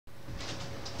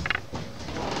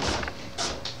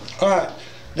Alright,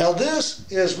 now this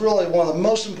is really one of the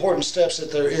most important steps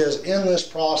that there is in this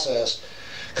process,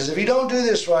 because if you don't do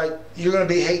this right, you're going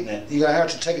to be hating it. You're going to have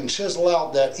to take and chisel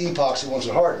out that epoxy once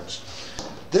it hardens.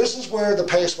 This is where the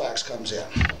paste wax comes in.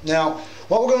 Now,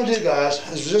 what we're going to do, guys,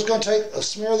 is we're just going to take a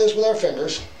smear of this with our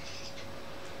fingers,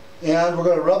 and we're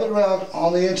going to rub it around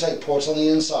on the intake ports on the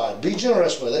inside. Be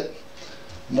generous with it,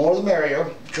 more the merrier,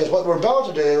 because what we're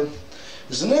about to do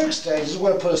is the next stage is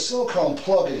we're going to put a silicone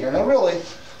plug in here. Now really,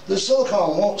 the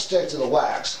silicone won't stick to the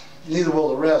wax, neither will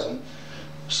the resin.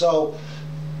 So,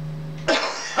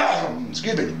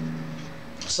 excuse me.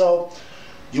 So,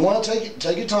 you want to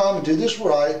take your time and do this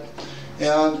right,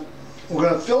 and we're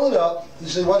going to fill it up. You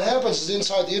see, what happens is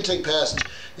inside the intake passage,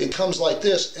 it comes like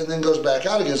this and then goes back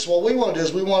out again. So what we want to do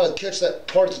is we want to catch that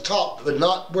part at the top, but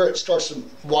not where it starts to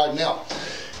widen out.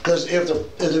 Because if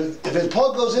the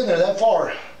plug goes in there that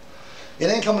far, it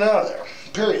ain't coming out of there,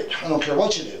 period. I don't care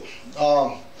what you do.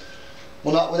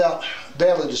 Well, not without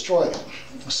badly destroying it.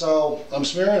 So I'm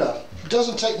smearing up. It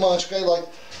doesn't take much, okay? Like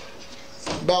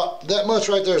about that much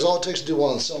right there is all it takes to do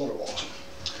one of the cylinder walls.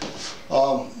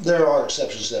 There are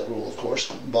exceptions to that rule, of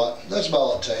course, but that's about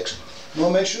all it takes. You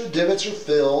want to make sure the divots are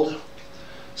filled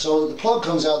so that the plug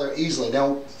comes out there easily.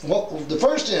 Now, the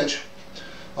first inch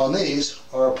on these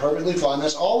are perfectly fine.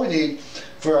 That's all we need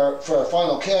for our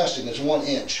final casting is 1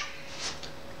 inch.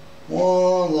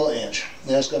 1 little inch.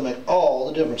 And that's going to make all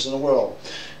the difference in the world.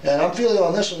 And I'm feeling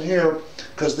on this one here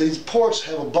because these ports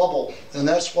have a bubble, and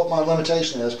that's what my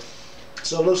limitation is.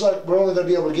 So it looks like we're only going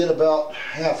to be able to get about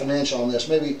 1/2 inch on this,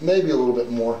 maybe a little bit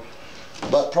more,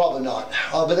 but probably not.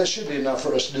 But that should be enough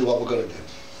for us to do what we're going to do.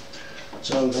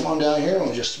 So come on down here and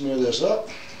we'll just smear this up.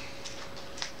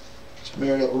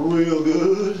 Smear it up real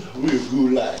good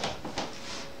like.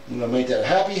 I'm going to make that a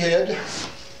happy head.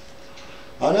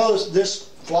 I know this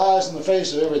flies in the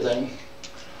face of everything,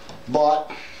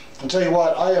 but I'll tell you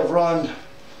what, I have run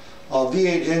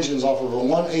V8 engines off of a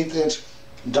 1/8 inch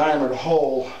diameter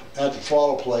hole at the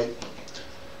throttle plate.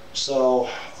 So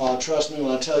trust me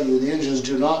when I tell you, the engines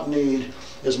do not need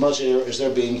as much air as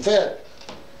they're being fed.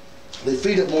 They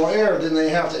feed it more air, then they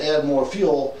have to add more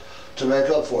fuel to make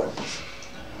up for it.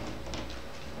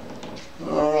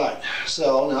 Alright,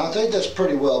 so now I think that's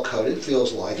pretty well coated. It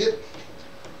feels like it.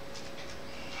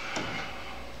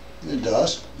 It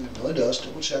does. It really does.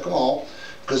 Double check them all.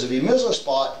 Because if you miss a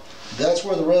spot, that's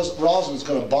where the rosin is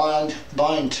going to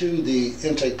bind to the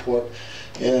intake port,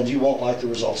 and you won't like the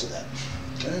results of that.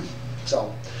 Okay?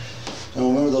 So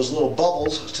remember those little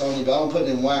bubbles I was telling you about? I'm putting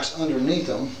in wax underneath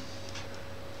them.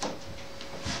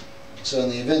 So in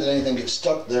the event that anything gets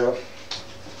stuck there,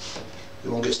 it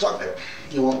won't get stuck there.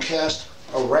 You won't cast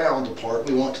around the part.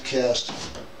 We want to cast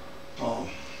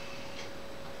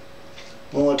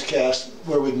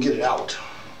where we can get it out.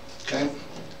 Okay?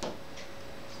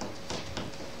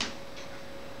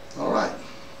 Alright.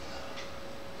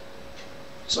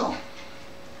 So,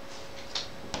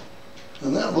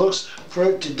 and that looks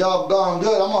pretty doggone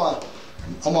good.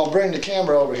 I'm gonna bring the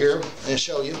camera over here and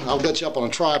show you. I'll get you up on a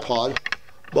tripod,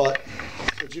 but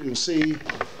you can see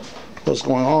what's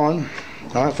going on.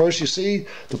 Alright, first you see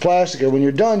the plastic here. When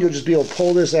you're done, you'll just be able to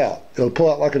pull this out. It'll pull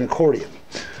out like an accordion.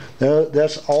 Now,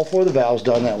 that's all 4 of the valves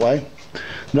done that way.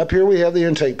 And up here we have the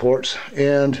intake ports,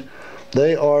 and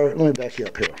they are, let me back you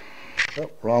up here. Oh,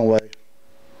 wrong way.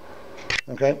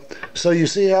 Okay, so you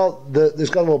see how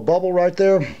there's got a little bubble right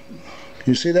there?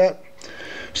 You see that?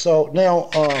 So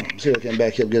now, see if I can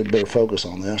back you up, get a better focus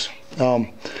on this.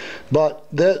 But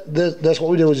that's what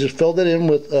we do, is just fill that in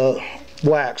with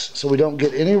wax so we don't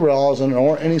get any rosin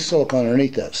or any silicone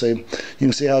underneath that. See, you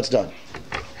can see how it's done.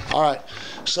 All right,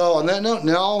 so on that note,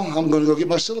 now I'm going to go get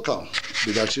my silicone.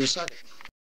 Be back to you in a second.